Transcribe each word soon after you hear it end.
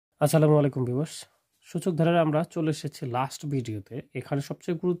আসসালামু আলাইকুম ভিউয়ার্স। সূচক ধারার আমরা চলে এসেছি লাস্ট ভিডিওতে। এখানে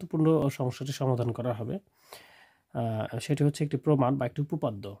সবচেয়ে গুরুত্বপূর্ণ সমস্যাটি সমাধান করা হবে। সেটি হচ্ছে একটি প্রমাণ বা একটি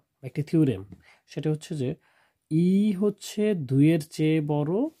উপপাদ্য বা একটি থিওরেম। সেটা হচ্ছে যে ই হচ্ছে 2 এর চেয়ে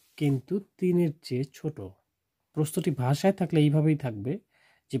বড় কিন্তু 3 এর চেয়ে ছোট। প্রশ্নটি ভাষায় থাকলে এইভাবেই থাকবে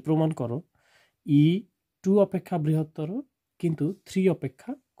যে প্রমাণ করো ই 2 অপেক্ষা বৃহত্তর কিন্তু 3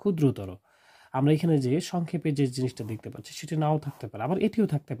 অপেক্ষা ক্ষুদ্রতর। আমরা এখানে যে সংক্ষেপে যে জিনিসটা দেখতে পাচ্ছি সেটা নাও থাকতে পারে, আবার এটিও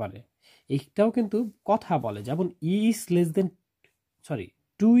থাকতে পারে। এইটাও কিন্তু কথা বলে, যেমন ই is less than sorry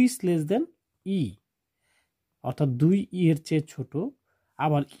 2 is less than ই, অর্থাৎ 2 ই এর চেয়ে ছোট।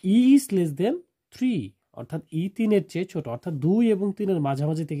 আবার ই ইজ লেস দেন 3, অর্থাৎ ই 3 এর চেয়ে ছোট, অর্থাৎ 2 এবং 3 এর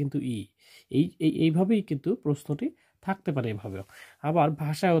মাঝামাঝিতে কিন্তু ই। এইভাবেই কিন্তু প্রশ্নটি থাকতে পারে, এভাবেও আবার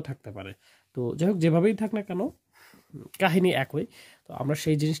ভাষায়ও থাকতে পারে। তো যাই হোক, যেভাবেই থাক না কেন কাহিনী একই। তো আমরা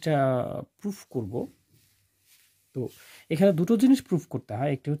সেই জিনিসটা প্রুফ করব। তো এখানে দুটো জিনিস প্রুফ করতে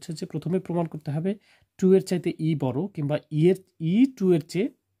হয়। একটি হচ্ছে যে প্রথমে প্রমাণ করতে হবে 2 এর চাইতে ই বড়, কিংবা ই 2 এর চেয়ে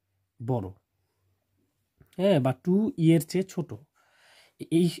বড়, হ্যাঁ, বা 2 ই এর চেয়ে ছোট।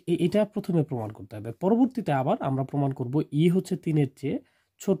 এটা প্রথমে প্রমাণ করতে হবে। পরবর্তীতে আবার আমরা প্রমাণ করব ই হচ্ছে 3 এর চেয়ে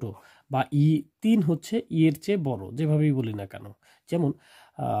ছোট, বা 3 হচ্ছে ই এর চেয়ে বড়, যেভাবেই বলি না কেন। যেমন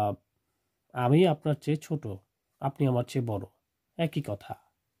আহ, আমি আপনার চেয়ে ছোট, আপনি আমার চেয়ে বড়, একই কথা।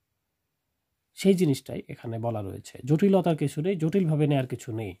 সেই জিনিসটাই এখানে বলা রয়েছে। জটিলতার কিছু নেই, জটিলভাবে নেওয়ার কিছু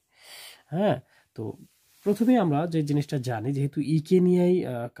নেই। হ্যাঁ, তো প্রথমে আমরা যে জিনিসটা জানি, যেহেতু ই কে নিয়েই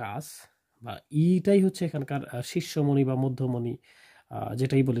কাজ, বা ইটাই হচ্ছে এখানকার শীর্ষমণি বা মধ্যমণি,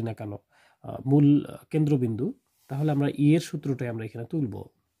 যেটাই বলি না কেন, মূল কেন্দ্রবিন্দু। তাহলে আমরা ই এর সূত্রটাই আমরা এখানে তুলব,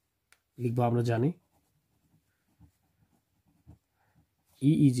 লিখবো। আমরা জানি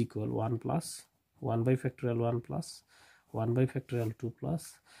ই is equal 1 plus 1 by factorial 1 plus 1 by factorial 2 plus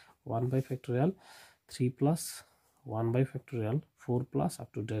 1 by factorial 3 plus 1 by factorial 4 plus up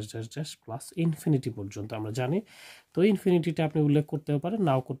to dash dash dash plus infinity পর্যন্ত আমরা জানি। তো ইনফিনিটিটা আপনি উল্লেখ করতেও পারেন,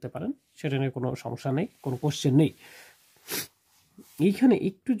 নাও করতে পারেন, সেটা নিয়ে কোনো সমস্যা নেই, কোনো কোশ্চেন নেই। এইখানে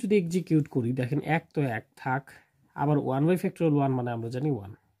একটু যদি এক্সিকিউট করি, দেখেন এক তো এক থাক, আবার 1 বাই ফ্যাক্টোরিয়াল 1 মানে আমরা জানি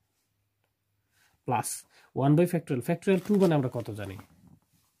 1, প্লাস 1 বাই ফ্যাক্টোরিয়াল 2 মানে আমরা কত জানি,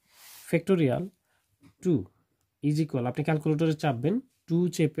 ফ্যাক্টোরিয়াল 2 ইজ ইকুয়াল, আপনি ক্যালকুলেটরে চাপবেন 2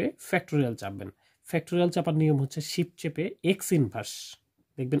 চেপে ফ্যাক্টোরিয়াল চাপবেন। ফ্যাক্টোরিয়াল চাপার নিয়ম হচ্ছে শিফট চেপে এক্স ইনভার্স,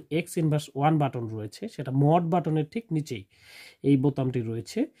 দেখবেন এক্স ইনভার্স 1 বাটন রয়েছে, সেটা মড বাটনের ঠিক নিচেই এই বোতামটি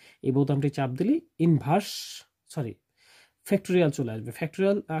রয়েছে। এই বোতামটি চাপ দিলেই ইনভার্স ফ্যাক্টোরিয়াল চলে আসবে।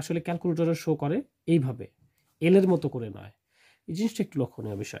 ফ্যাক্টোরিয়াল আসলে ক্যালকুলেটরে শো করে এইভাবে, এল এর মতো করে নয়। এই জিনিসটা একটু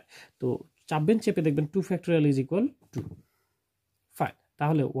লক্ষণীয় বিষয়। তো চাপবেন, চেপে দেখবেন 2 ফ্যাক্টোরিয়াল ইজ ইকুয়াল 2, ফাইন।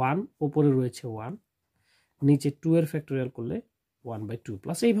 তাহলে 1 ওপরে রয়েছে 1, নিচে 2 এর ফ্যাক্টোরিয়াল করলে 1/2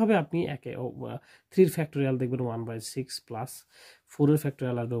 প্লাস, এইভাবে আপনি 3 এর ফ্যাক্টোরিয়াল দেখবেন 1/6 প্লাস 4 এর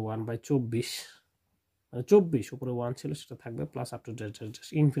ফ্যাক্টোরিয়াল আসবে 1/24, মানে 24 উপরে 1 ছিল সেটা থাকবে, প্লাস আপ টু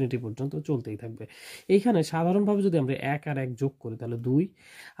ইনফিনিটি পর্যন্ত চলতেই থাকবে। এইখানে সাধারণভাবে যদি আমরা 1 আর 1 যোগ করি তাহলে 2,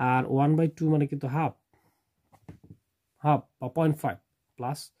 আর 1/2 মানে কিন্তু হাফ বা 0.5,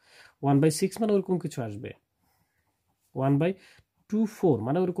 প্লাস 1/6 মানে ওরকম কিছু আসবে, 1/24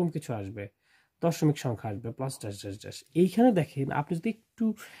 মানে ওরকম কিছু আসবে, দশমিক সংখ্যা আসবে, প্লাস ড্যাশ ড্যাশ ড্যাশ। এইখানে দেখেন, আপনি যদি একটু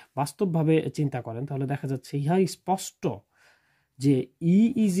বাস্তবভাবে চিন্তা করেন তাহলে দেখা যাচ্ছে ইহা স্পষ্ট যে ই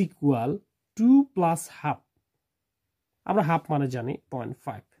ইজ ইকুয়াল 2 প্লাস হাফ। আমরা হাফ মানে জানি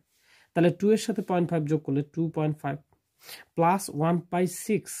 0.5, তাহলে 2 এর সাথে 0.5 যোগ করলে 2.5, প্লাস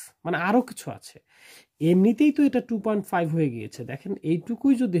 1/6 মানে আরো কিছু আছে। এমনিতেই তো এটা 2.5 হয়ে গিয়েছে, দেখেন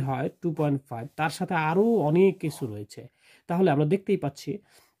এইটুকুই যদি হয় 2.5, তার সাথে আরো অনেক কিছু রয়েছে। তাহলে আমরা দেখতেই পাচ্ছি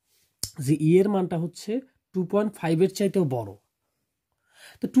যে ই এর মানটা হচ্ছে 2.5 এর চাইতেও বড়।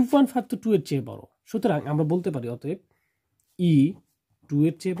 তো 2.5 তো 2 এর চেয়ে বড়, সুতরাং আমরা বলতে পারি অতএব ই 2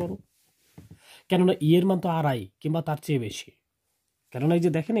 এর চেয়ে বড়। কেননা ই এর মান তো আড়াই কিংবা তার চেয়ে বেশি। কেননা এই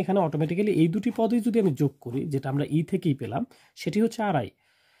যে দেখেন, এখানে অটোমেটিক্যালি এই দুটি পদই যদি আমি যোগ করি, যেটা আমরা ই থেকেই পেলাম, সেটি হচ্ছে আড়াই।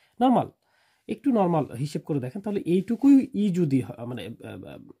 নর্মাল, একটু নর্মাল হিসেব করে দেখেন, তাহলে এইটুকুই ই যদি মানে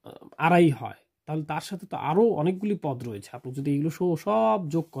আড়াই হয়, তাহলে তার সাথে তো আরো অনেকগুলি পদ রয়েছে। আপনি যদি এগুলো সব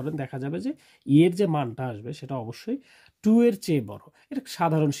যোগ করেন, দেখা যাবে যে ই এর যে মানটা আসবে সেটা অবশ্যই 2 এর চেয়ে বড়। এটা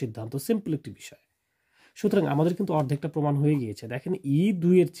সাধারণ সিদ্ধান্ত, সিম্পল একটি বিষয়। সুতরাং আমাদের কিন্তু অর্ধেকটা প্রমাণ হয়ে গিয়েছে। দেখেন ই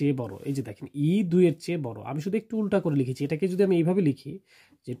 2 এর চেয়ে বড়, এই যে দেখেন ই 2 এর চেয়ে বড়। আমি শুধু একটু উল্টা করে লিখেছি, এটাকে যদি আমি এইভাবে লিখি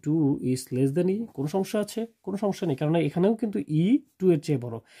যে 2 ইজ লেস দেন ই, কোনো সমস্যা আছে? কোনো সমস্যা নেই, কারণ এখানেও কিন্তু ই 2 এর চেয়ে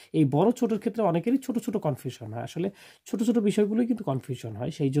বড়। এই বড় ছোটোর ক্ষেত্রে অনেকেরই ছোট ছোট কনফিউশন হয়, আসলে ছোট ছোট বিষয়গুলোই কিন্তু কনফিউশন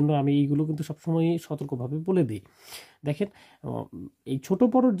হয়, সেই জন্য আমি এইগুলো কিন্তু সবসময় সতর্কভাবে বলে দিই। দেখেন, এই ছোট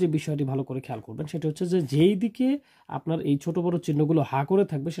বড়র যে বিষয়টি ভালো করে খেয়াল করবেন, সেটা হচ্ছে যে যেই দিকে আপনার এই ছোট বড় চিহ্নগুলো হা করে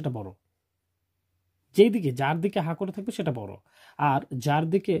থাকবে সেটা বড়, যার দিকে হা করে থাকবে সেটা বড়, আর যার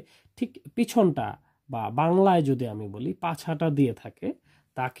দিকে ঠিক পিছনটা বা বাংলায় যদি আমি বলি পাছাটা দিয়ে থাকে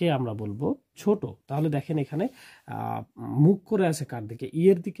তাকে আমরা বলবো ছোট। তাহলে দেখেন এখানে মুখ করে আছে কার দিকে, ই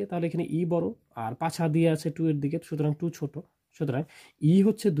এর দিকে, তাহলে এখানে ই বড়, আর পাছা দিয়ে আছে টু এর দিকে, সুতরাং টু ছোট। সুতরাং ই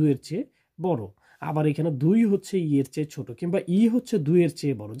হচ্ছে 2 এর চেয়ে বড়। আবার এখানে 2 হচ্ছে ই এর চেয়ে ছোট, কিংবা ই হচ্ছে 2 এর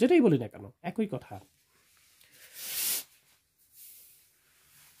চেয়ে বড়, যেটাই বলি না কেন একই কথা।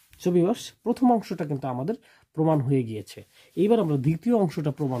 সো ভিউয়ার্স, প্রথম অংশটা কিন্তু আমাদের প্রমাণ হয়ে গিয়েছে। এইবার আমরা দ্বিতীয়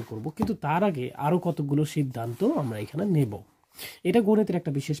অংশটা প্রমাণ করব, কিন্তু তার আগে আরো কতগুলো সিদ্ধান্ত আমরা এখানে নেব। এটা গণিতের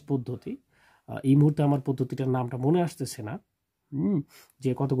একটা বিশেষ পদ্ধতি। এই মুহূর্তে আমার পদ্ধতিটার নামটা মনে আসতেছে না,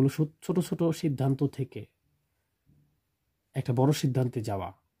 যে কতগুলো ছোট ছোট সিদ্ধান্ত থেকে একটা বড় সিদ্ধান্তে যাওয়া।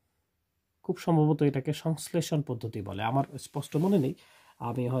 খুব সম্ভবত এটাকে সংশ্লেষণ পদ্ধতি বলে, আমার স্পষ্ট মনে নেই,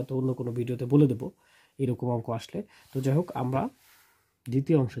 আমি হয়তো অন্য কোনো ভিডিওতে বলে দেব এরকম অঙ্ক আসলে। তো যাই হোক, আমরা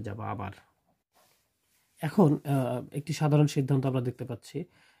দ্বিতীয় অংশে যাব আবার। এখন একটি সাধারণ সিদ্ধান্ত আমরা দেখতে পাচ্ছি,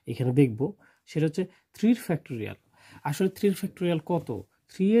 এখানে দেখব, সেটা হচ্ছে 3 ফ্যাক্টোরিয়াল। আসলে 3 ফ্যাক্টোরিয়াল কত?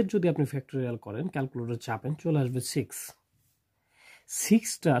 3 এর যদি আপনি ফ্যাক্টোরিয়াল করেন, ক্যালকুলেটর চাপেন, চলে আসবে 6।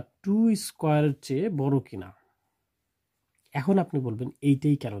 6টা 2 স্কোয়ারের চেয়ে বড় কিনা। এখন আপনি বলবেন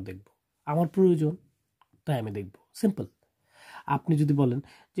এইটাই কেন দেখব, আমার প্রয়োজন তাই আমি দেখব, সিম্পল। আপনি যদি বলেন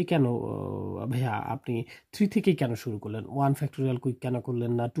যে কেন ভাইয়া আপনি 3 থেকেই কেন শুরু করলেন, 1 ফ্যাক্টোরিয়াল কেন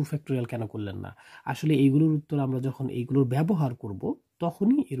করলেন না, 2 ফ্যাক্টোরিয়াল কেন করলেন না, আসলে এইগুলোর উত্তর আমরা যখন এইগুলোর ব্যবহার করব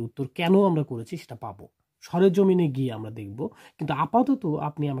তখনই এর উত্তর কেন আমরা করেছি সেটা পাবো, সরেজমিনে গিয়ে আমরা দেখব। কিন্তু আপাতত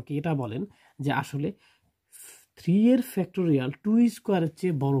আপনি আমাকে এটা বলেন যে আসলে 3 এর ফ্যাক্টোরিয়াল 2 স্কোয়ারের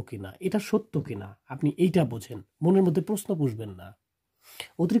চেয়ে বড় কিনা, এটা সত্য কিনা, আপনি এইটা বোঝেন, মনের মধ্যে প্রশ্ন পুষবেন না,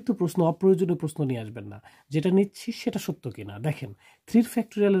 অতিরিক্ত প্রশ্ন, অপ্রয়োজনীয় প্রশ্ন নিয়ে আসবেন না, যেটা নিচ্ছি সেটা সত্য কিনা। দেখেন 3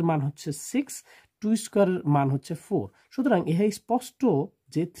 ফ্যাক্টোরিয়ালের মান হচ্ছে 6, 2 স্কোয়ারের মান হচ্ছে 4, সুতরাং ইহা স্পষ্ট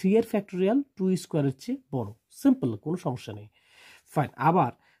যে 3 এর ফ্যাক্টোরিয়াল 2 স্কোয়ারের চেয়ে বড়, সিম্পল, কোনো সমস্যা নেই, ফাইন।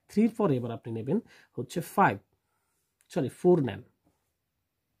 আবার 3 এর পরে এবার আপনি নেবেন হচ্ছে 4 নেন,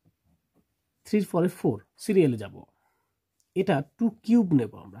 3 পরে 4, সিরিয়ালে যাব, এটা 2 কিউব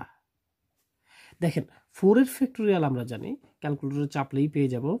নেব আমরা। দেখেন 4 এর ফ্যাক্টোরিয়াল আমরা জানি, ক্যালকুলেটরে চাপলেই পেয়ে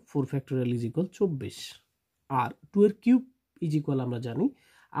যাব 4 ফ্যাক্টোরিয়াল ইজ ইকুয়াল 24, আর 2 এর কিউব ইজ ইকুয়াল আমরা জানি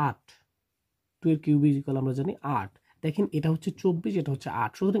 8, 2 এর কিউব ইজ ইকুয়াল আমরা জানি 8। দেখেন এটা হচ্ছে 24, এটা হচ্ছে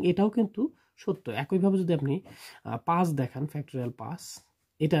 8, সুতরাং এটাও কিন্তু সত্য। একইভাবে যদি আপনি 5 দেখান, ফ্যাক্টোরিয়াল 5,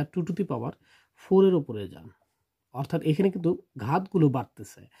 এটা 2 টু দি পাওয়ার 4 এর উপরে যান, অর্থাৎ এখানে কিন্তু ঘাতগুলো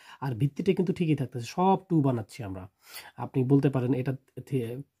বাড়তেছে আর ভিত্তিটা কিন্তু ঠিকই থাকতেছে, সব 2 বানাচ্ছি আমরা। আপনি বলতে পারেন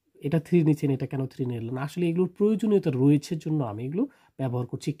এটা 3 নিচ্ছেন, এটা কেন 3 নিলেন, আসলে এগুলোর প্রয়োজনীয়তা রয়েছে জন্য আমি এগুলো ব্যবহার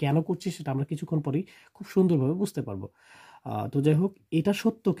করছি, কেন করছি সেটা আমরা কিছুক্ষণ পরেই খুব সুন্দরভাবে বুঝতে পারবো। তো যাই হোক, এটা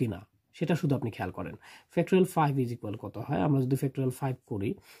সত্য কিনা সেটা শুধু আপনি খেয়াল করেন। ফ্যাক্টোরিয়াল 5 ইজ ইকুয়াল কত হয়, আমরা যদি ফ্যাক্টোরিয়াল 5 করি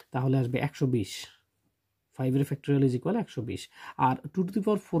তাহলে আসবে 120, 5 এর factorial is equal 120, R 2 to the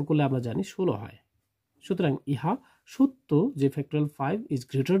পাওয়ার 4 করলে আমরা জানি 16 হয়। সুতরাং ইহা সত্য যে factorial 5 is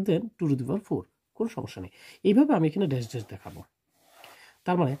greater than 2 to the পাওয়ার 4, কোনো সমস্যা নেই। এইভাবে আমি এখানে ড্যাশ ড্যাশ দেখাবো,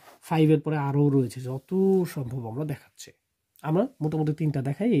 তার মানে 5 এর পরে আরও রয়েছে, যত সম্ভব আমরা দেখাচ্ছি। আমরা মোটামুটি 3টা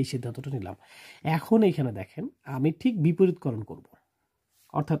দেখাই, এই সিদ্ধান্তটা নিলাম। এখন এখানে দেখেন আমি ঠিক বিপরীতকরণ করব,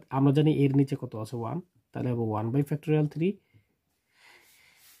 অর্থাৎ আমরা জানি এর নিচে কত আছে 1, তাহলে হবে 1 বাই ফ্যাক্টোরিয়াল 3,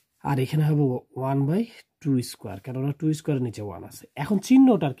 আর এখানে হবে 1 বাই 2 স্কোয়ার, কেননা 2 স্কোয়ারের নিচে 1 আছে। এখন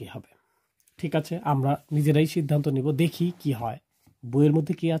চিহ্নটার কি হবে? ঠিক আছে, আমরা নিজেরাই সিদ্ধান্ত নিব, দেখি কি হয়, বইয়ের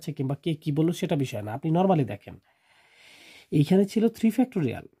মধ্যে কি আছে কিংবা কে কি বললো সেটা বিষয় না, আপনি নর্মালি দেখেন। এইখানে ছিল 3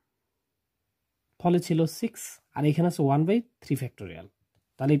 ফ্যাক্টোরিয়াল, ফলে ছিল 6, আর এখানে আছে 1 বাই 3 ফ্যাক্টোরিয়াল,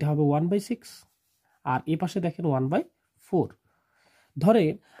 তাহলে এটা হবে 1 বাই 6, আর এ পাশে দেখেন 1 বাই 4। ধরে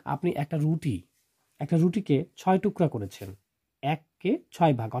আপনি একটা রুটিকে 6 টুকরা করেছেন, 1কে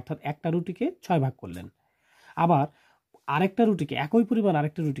 6 ভাগ, অর্থাৎ একটা রুটিকে 6 ভাগ করলেন। আবার আরেকটা রুটিকে, একই পরিমাণ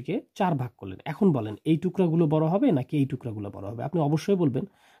আরেকটা রুটিকে 4 ভাগ করলেন। এখন বলেন এই টুকরাগুলো বড় হবে নাকি এই টুকরাগুলো বড় হবে? আপনি অবশ্যই বলবেন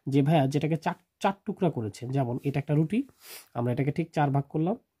যে ভাইয়া যেটাকে 4 টুকরা করেছেন, যেমন এটা একটা রুটি, আমরা এটাকে ঠিক 4 ভাগ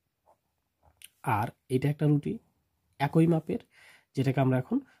করলাম, আর এটা একটা রুটি একই মাপের, যেটাকে আমরা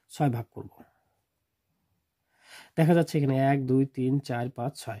এখন 6 ভাগ করব। দেখা যাচ্ছে এখানে 1 2 3 4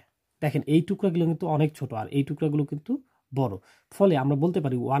 5 6, দেখেন এই টুকরাগুলো কিন্তু অনেক ছোট আর এই টুকরাগুলো কিন্তু বড়, ফলে আমরা বলতে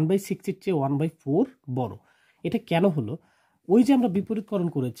পারি 1/6 এর চেয়ে 1/4 বড়। এটা কেন হলো? ওই যে আমরা বিপরীতকরণ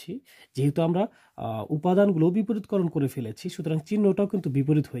করেছি, যেহেতু আমরা উপাদানগুলো বিপরীতকরণ করে ফেলেছি, সুতরাং চিহ্নটাও কিন্তু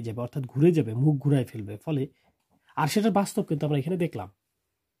বিপরীত হয়ে যাবে, অর্থাৎ ঘুরে যাবে, মুখ ঘুরায় ফেলবে, ফলে আর সেটার বাস্তব কিন্তু আমরা এখানে দেখলাম।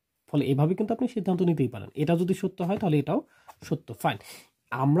 ফলে এভাবে কিন্তু আপনি সিদ্ধান্ত নিতেই পারেন, এটা যদি সত্য হয় তাহলে এটাও সত্য, ফাইন।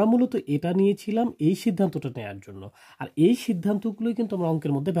 আমরা মূলত এটা নিয়েছিলাম এই সিদ্ধান্তটা নেওয়ার জন্য, আর এই সিদ্ধান্তগুলোই কিন্তু আমরা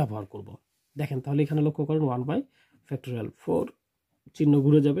অঙ্কের মধ্যে ব্যবহার করব। দেখেন তাহলে এখানে লক্ষ্য করেন 1 বাই ফ্যাক্টোরিয়াল 4, চিহ্ন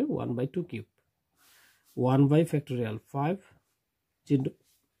ঘুরে যাবে 1/2 কিউব, 1/5 চিহ্ন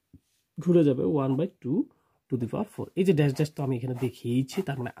ঘুরে যাবে 1/2^4। এই যে ড্যাশ ড্যাশ তো আমি এখানে দেখিয়েছি,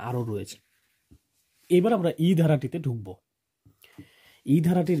 তার মানে আরও রয়েছে। এবার আমরা ই ধারাটিতে ঢুকবো, ই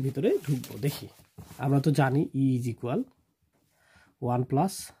ধারাটির ভিতরে ঢুকবো। দেখি, আমরা তো জানি ই is equal 1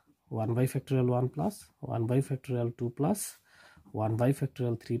 plus 1/1 plus 1/2 plus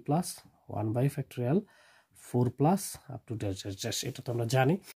 1/3 plus 1/4 plus up to dash dash dash. এটা তো আমরা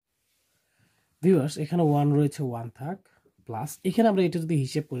জানি ভিউয়ার্স। এখানে 1 রয়েছে, 1 থাক, প্লাস এখানে আমরা এটা যদি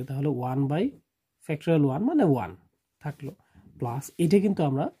হিসেব করি তাহলে 1/1 মানে 1 থাকলো, প্লাস এটা কিন্তু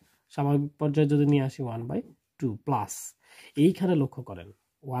আমরা স্বাভাবিক পর্যায়ে যদি নিয়ে আসি 1/2 প্লাস এইখানে লক্ষ্য করেন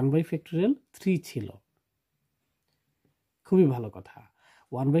 1/3 ছিল, খুবই ভালো কথা।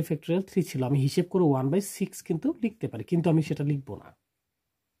 1/3 ছিল, আমি হিসেব করে 1/6 কিন্তু লিখতে পারি, কিন্তু আমি সেটা লিখবো না।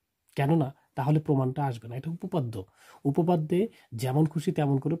 কেননা তাহলে প্রমাণটা আসবে না। এটা উপপাদ্য, উপপাদ্যে যেমন খুশি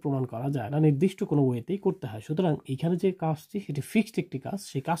তেমন করে প্রমাণ করা যায় না, নির্দিষ্ট কোনো ওয়েতেই করতে হয়। সুতরাং এইখানে যে কাজটি সেটি ফিক্সড একটি কাজ।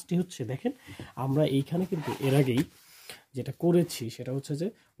 সেই কাজটি হচ্ছে, দেখেন আমরা এইখানে কিন্তু এর আগেই যেটা করেছি সেটা হচ্ছে যে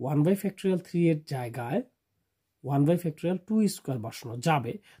 1/3 এর জায়গায় 1/2 বসানো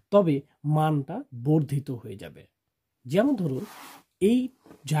যাবে, তবে মানটা বর্ধিত হয়ে যাবে। যেমন ধরুন এই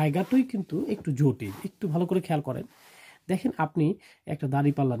জায়গাটাই কিন্তু একটু জটিল, একটু ভালো করে খেয়াল করেন। দেখেন আপনি একটা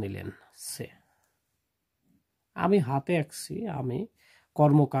দাঁড়িপাল্লা নিলেন, সে আমি হাতে আঁকছি, আমি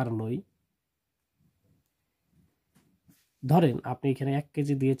কর্মকার নই। ধরেন আপনি এখানে 1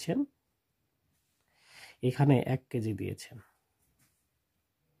 কেজি দিয়েছেন, এখানে 1 কেজি দিয়েছেন,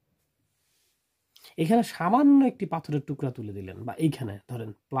 এখানে সামান্য একটি পাথরের টুকরা তুলে দিলেন, বা এইখানে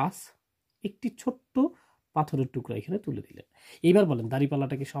ধরেন প্লাস একটি ছোট্ট পাথরের টুকরা এখানে তুলে দিলেন। এইবার বলেন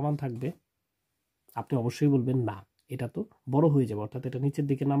দাঁড়িপাল্লাটা কি সমান থাকবে? আপনি অবশ্যই বলবেন না, এটা তো বড় হয়ে যাবে, অর্থাৎ এটা নিচের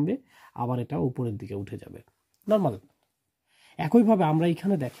দিকে নামবে, আবার এটা উপরের দিকে উঠে যাবে, নর্মাল। একইভাবে আমরা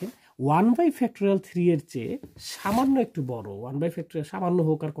এখানে দেখেন 1/3 এর চেয়ে সামান্য একটু বড়, 1/3 সামান্য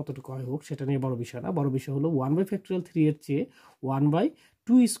হোক আর কতটুকু হয় হোক সেটা নিয়ে বড় বিষয় না। বড় বিষয় হলো 1/3 এর চেয়ে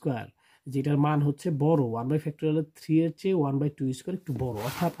 1/2, যেটার মান হচ্ছে বড়। 1/3 এর চেয়ে 1/2 একটু বড়,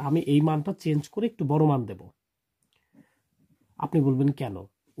 অর্থাৎ আমি এই মানটা চেঞ্জ করে একটু বড় মান দেব। আপনি বলবেন কেন?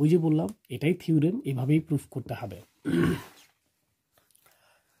 ওই যে বললাম, এটাই থিওরেম, এভাবেই প্রুফ করতে হবে,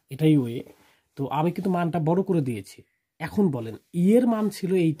 এটাই ওয়ে। তো আমি কিন্তু মানটা বড় করে দিয়েছি। এখন বলেন ই এর মান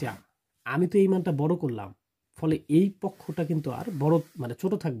ছিল এইটা, আমি তো এই মানটা বড় করলাম, ফলে এই পক্ষটা কিন্তু আর বড় মানে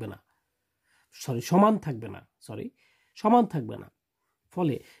ছোট থাকবে না, সমান থাকবে না, সমান থাকবে না।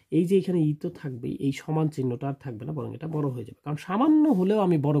 ফলে এই যে এখানে ই তো থাকবেই, এই সমান চিহ্নটা আর থাকবে না, বরং এটা বড় হয়ে যাবে, কারণ সামান্য হলেও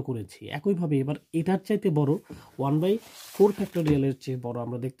আমি বড় করেছি। একইভাবে এবার এটার চাইতে বড় 1/4 এর চেয়ে বড়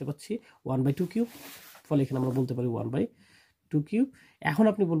আমরা দেখতে পাচ্ছি 1/2, ফলে এখানে আমরা বলতে পারি 1/2। এখন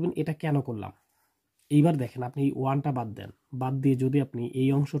আপনি বলবেন এটা কেন করলাম? এইবার দেখেন আপনি এই 1টা বাদ দেন, বাদ দিয়ে যদি আপনি এই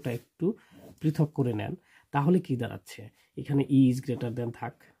অংশটা একটু পৃথক করে নেন তাহলে কি দাঁড়াচ্ছে? এখানে ই ইজ গ্রেটার দেন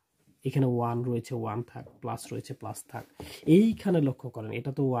থাক, এখানে 1 রয়েছে 1 থাক, প্লাস রয়েছে প্লাস থাক। এইখানে লক্ষ্য করেন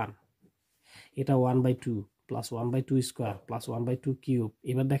এটা তো 1, এটা 1/2 প্লাস 1/2 প্লাস 1/2।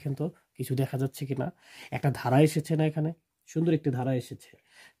 এবার দেখেন তো কিছু দেখা যাচ্ছে কিনা? একটা ধারা এসেছে না, এখানে সুন্দর একটি ধারা এসেছে,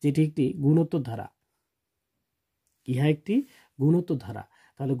 যেটি একটি গুণোত্তর ধারা। ইহা একটি গুণোত্তর ধারা।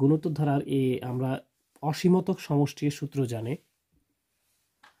 তাহলে গুণোত্তর ধারার আমরা অসীমতক সমষ্টির সূত্র জানি,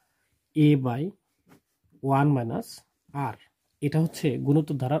 a/1 - r। এটা হচ্ছে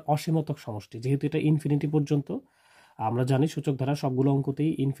গুণোত্তর ধারার অসীমতক সমষ্টি। যেহেতু এটা ইনফিনিটি পর্যন্ত, আমরা জানি সূচক ধারা সবগুলো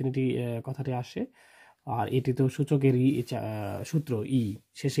অঙ্কতেই ইনফিনিটি কথাটি আসে, আর এটি তো সূচকেরই সূত্র, ই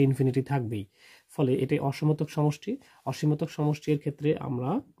শেষে ইনফিনিটি থাকবেই। ফলে এটি অসীমতক সমষ্টি। অসীমতক সমষ্টির ক্ষেত্রে আমরা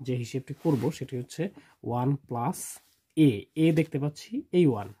যে হিসেবটি করব সেটি হচ্ছে 1 প্লাস এ দেখতে পাচ্ছি, এই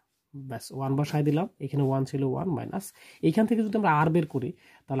 1, ব্যাস 1 বসায় দিলাম, এখানে 1 ছিল 1 মাইনাস, এইখান থেকে যদি আমরা আর বের করি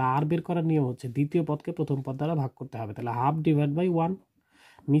তাহলে আর বের করার নিয়ম হচ্ছে দ্বিতীয় পদকে প্রথম পদ দ্বারা ভাগ করতে হবে, তাহলে ½ / 1।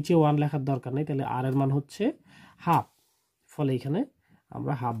 নিচে 1 লেখার দরকার নেই, তাহলে আর এর মান হচ্ছে হাফ, ফলে এখানে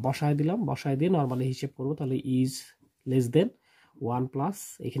আমরা হাফ বসায় দিলাম, বসায় দিয়ে নর্মালি হিসেব করব, তাহলে ইজ লেস দেন 1 প্লাস,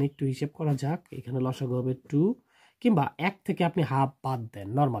 এখানে একটু হিসেব করা যাক, এখানে লসাগু হবে 2, কিংবা 1 থেকে আপনি হাফ বাদ দেন,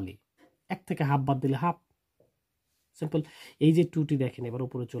 নর্মালি 1 থেকে হাফ বাদ দিলে হাফ, সিম্পল। এই যে 2টি দেখেন এবার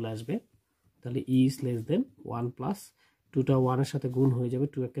উপরে চলে আসবে, তাহলে ইজ লেস দেন 1 প্লাস 2টা 1 এর সাথে গুণ হয়ে যাবে,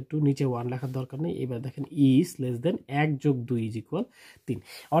 2 একে 2, নিচে 1 লেখার দরকার নেই। এবার দেখেন ইজ লেস দেন 1 + 2 = 3,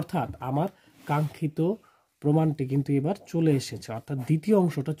 অর্থাৎ আমার কাঙ্ক্ষিত প্রমাণটি কিন্তু এবার চলে এসেছে, অর্থাৎ দ্বিতীয়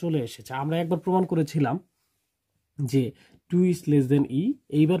অংশটা চলে এসেছে। আমরা একবার প্রমাণ করেছিলাম যে 2 ইজ লেস দেন ই,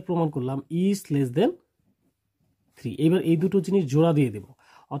 এইবার প্রমাণ করলাম ই ইজ লেস দেন 3। এবার এই দুটো জিনিস জোড়া দিয়ে দেব,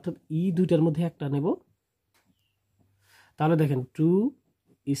 অর্থাৎ ই দুইটার মধ্যে একটা নেব, তাহলে দেখেন 2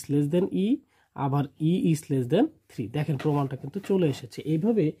 ইজ লেস দেন ই, আবার ই ইজ লেস দেন 3। দেখেন প্রমাণটা কিন্তু চলে এসেছে।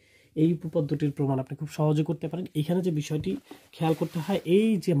 এইভাবে এই উপপাদ্যটির প্রমাণ আপনি খুব সহজে করতে পারেন। এখানে যে বিষয়টি খেয়াল করতে হয়, এই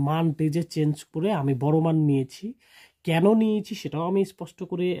যে মানটি যে চেঞ্জ করে আমি বড় মান নিয়েছি, কেন নিয়েছি সেটাও আমি স্পষ্ট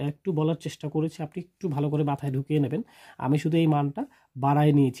করে একটু বলার চেষ্টা করেছি, আপনি একটু ভালো করে মাথায় ঢুকিয়ে নেবেন। আমি শুধু এই মানটা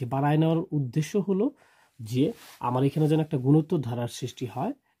বাড়ায় নিয়েছি, বাড়ায় নেওয়ার উদ্দেশ্য হলো যে আমার এখানে যেন একটা গুণোত্তর ধারার সৃষ্টি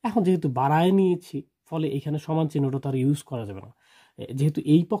হয়। এখন যেহেতু বাড়ায় নিয়েছি, ফলে এখানে সমান চিহ্নটা তার ইউজ করা যাবে না। যেহেতু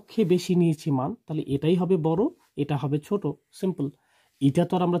এই পক্ষে বেশি নিয়েছি মান, তাহলে এটাই হবে বড়, এটা হবে ছোট, সিম্পল। এটা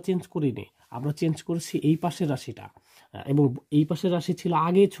তো আর আমরা চেঞ্জ করিনি, আমরা চেঞ্জ করেছি এই পাশের রাশিটা, এবং এই পাশের রাশি ছিল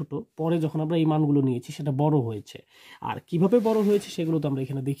আগে ছোট, পরে যখন আমরা এই মানগুলো নিয়েছি সেটা বড় হয়েছে। আর কিভাবে বড় হয়েছে সেগুলো তো আমরা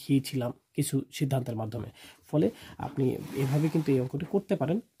এখানে দেখিয়েছিলাম কিছু সিদ্ধান্তের মাধ্যমে। ফলে আপনি এভাবে কিন্তু এই অঙ্কটি করতে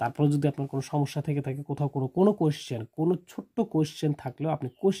পারেন। তারপরে যদি আপনার কোনো সমস্যা থেকে থাকে, কোথাও কোনো কোয়েশ্চেন, কোনো ছোট্ট কোয়েশ্চেন থাকলেও আপনি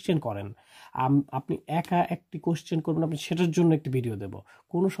কোয়েশ্চেন করেন। আপনি একা একটি কোয়েশ্চেন করবেন, আপনি সেটার জন্য একটি ভিডিও দেব,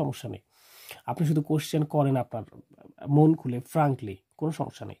 কোনো সমস্যা নেই। আপনি শুধু কোয়েশ্চেন করেন আপনার মন খুলে, ফ্রাঙ্কলি, কোনো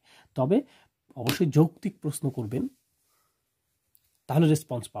সমস্যা নেই। তবে অবশ্যই যৌক্তিক প্রশ্ন করবেন, তাহলে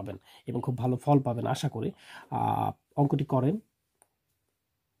রেসপন্স পাবেন এবং খুব ভালো ফল পাবেন আশা করি। অঙ্কটি করেন।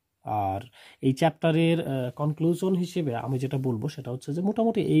 আর এই চ্যাপ্টারের কনক্লুশন হিসেবে আমি যেটা বলবো সেটা হচ্ছে যে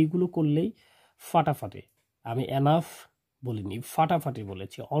মোটামুটি এইগুলো করলেই ফাটাফাটি, আমি এনাফ বলিনি, ফাটাফাটি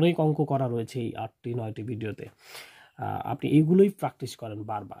বলেছি। অনেক অঙ্ক করা রয়েছে এই 8-9টি ভিডিওতে। আপনি এইগুলোই প্র্যাকটিস করেন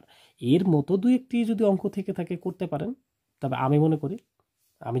বারবার। এর মতো দু একটি যদি অঙ্ক থেকে থাকে করতে পারেন। তবে আমি মনে করি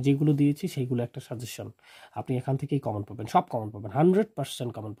আমি যেগুলো দিয়েছি সেইগুলো একটা সাজেশন, আপনি এখান থেকেই কমন পাবেন, সব কমন পাবেন,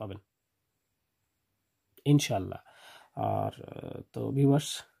 100% কমন পাবেন ইনশাল্লাহ। আর তো ভিউয়ার্স,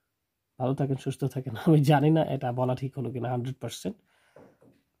 ভালো থাকেন, সুস্থ থাকেন। আমি জানি না এটা বলা ঠিক হলো কিনা 100%,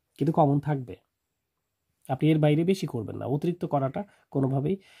 কিন্তু কমন থাকবে। আপনি এর বাইরে বেশি করবেন না, অতিরিক্ত করাটা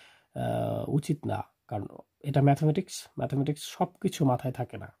কোনোভাবেই উচিত না, কারণ এটা ম্যাথামেটিক্স সব কিছু মাথায়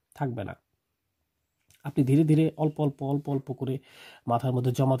থাকে না, থাকবে না। আপনি ধীরে ধীরে অল্প অল্প অল্প অল্প করে মাথার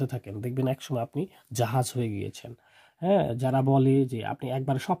মধ্যে জমাতে থাকেন, দেখবেন একসময় আপনি জাহাজ হয়ে গিয়েছেন। হ্যাঁ, যারা বলে যে আপনি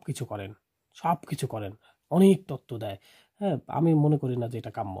একবারে সব কিছু করেন, অনেক তত্ত্ব দেয়, হ্যাঁ, আমি মনে করি না যে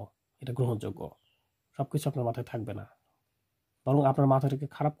এটা কাম্য, এটা গ্রহণযোগ্য। সব কিছু আপনার মাথায় থাকবে না, বরং আপনার মাথাটাকে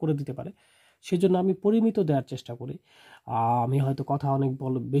খারাপ করে দিতে পারে। সেজন্য আমি পরিমিত দেওয়ার চেষ্টা করি। আমি হয়তো কথা অনেক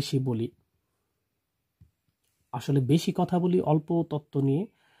বেশি বলি, আসলে বেশি কথা বলি অল্প তত্ত্ব নিয়ে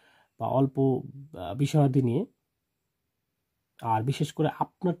বা অল্প বিষয়াদি নিয়ে। আর বিশেষ করে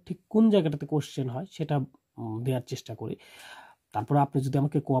আপনার ঠিক কোন জায়গাটাতে কোশ্চেন হয় সেটা দেওয়ার চেষ্টা করি। তারপরে আপনি যদি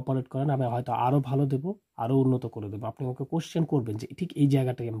আমাকে কোঅপারেট করেন, আমি হয়তো আরও ভালো দেবো, আরও উন্নত করে দেবো। আপনি আমাকে কোশ্চেন করবেন যে ঠিক এই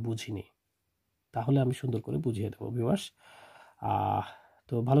জায়গাটাই আমি বুঝিনি, তাহলে আমি সুন্দর করে বুঝিয়ে দেবো ভিউয়ার্স।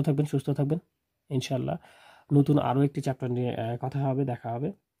 তো ভালো থাকবেন, সুস্থ থাকবেন ইনশাল্লাহ। নতুন আরও একটি চ্যাপ্টার নিয়ে কথা হবে, দেখা হবে।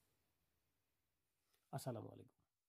 আসসালামু আলাইকুম।